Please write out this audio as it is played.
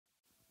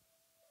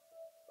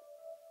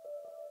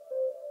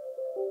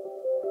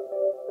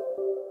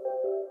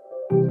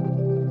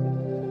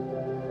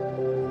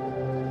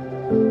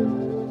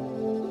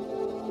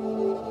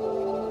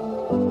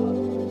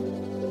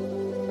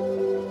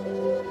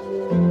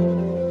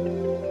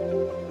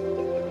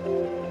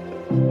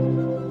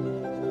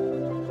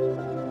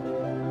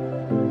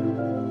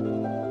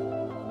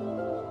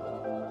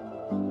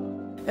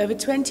Over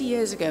 20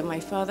 years ago, my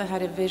father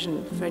had a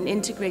vision for an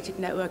integrated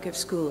network of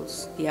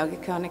schools, the Aga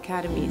Khan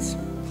Academies,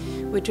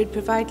 which would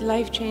provide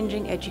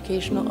life-changing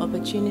educational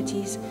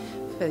opportunities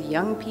for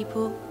young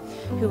people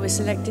who were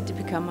selected to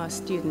become our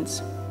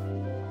students.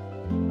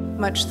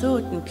 Much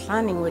thought and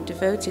planning were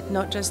devoted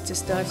not just to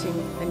starting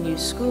a new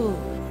school,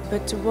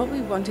 but to what we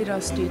wanted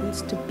our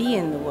students to be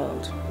in the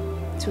world,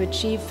 to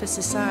achieve for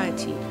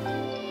society.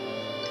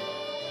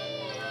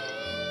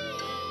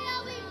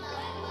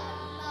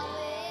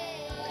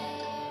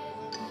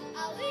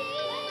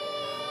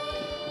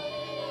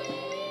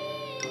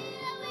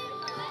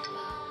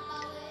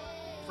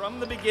 From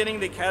the beginning,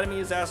 the Academy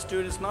has asked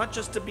students not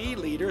just to be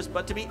leaders,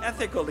 but to be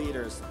ethical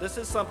leaders. This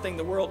is something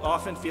the world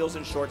often feels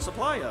in short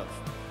supply of.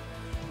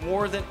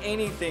 More than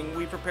anything,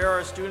 we prepare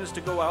our students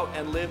to go out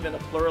and live in a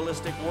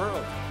pluralistic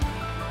world.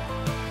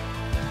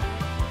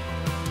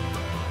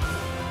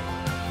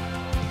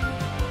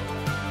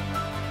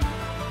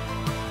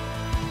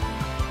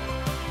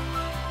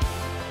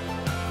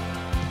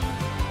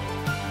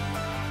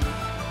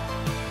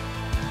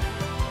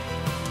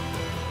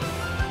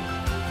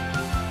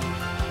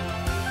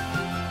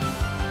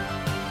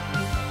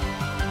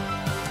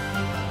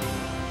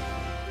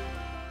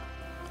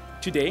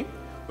 Today,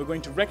 we're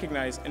going to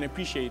recognize and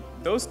appreciate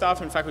those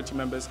staff and faculty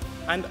members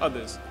and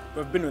others who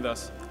have been with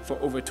us for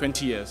over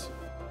 20 years.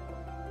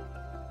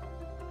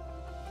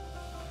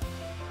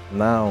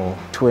 Now,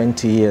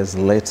 20 years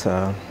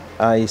later,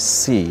 I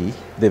see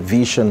the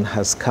vision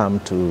has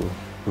come to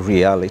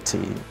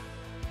reality.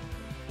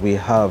 We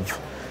have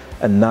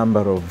a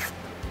number of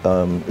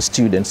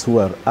students who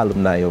are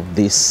alumni of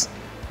this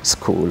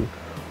school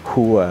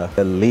who are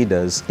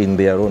leaders in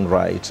their own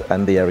right,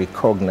 and they are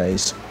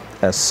recognized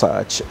as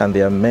such, and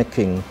they are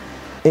making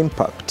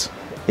impact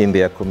in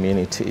their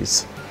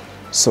communities.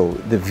 So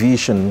the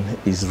vision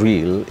is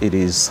real, it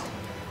is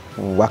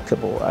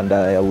workable, and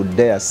I would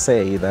dare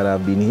say that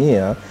I've been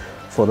here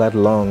for that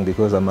long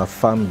because I'm a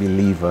firm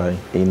believer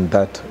in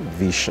that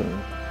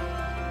vision.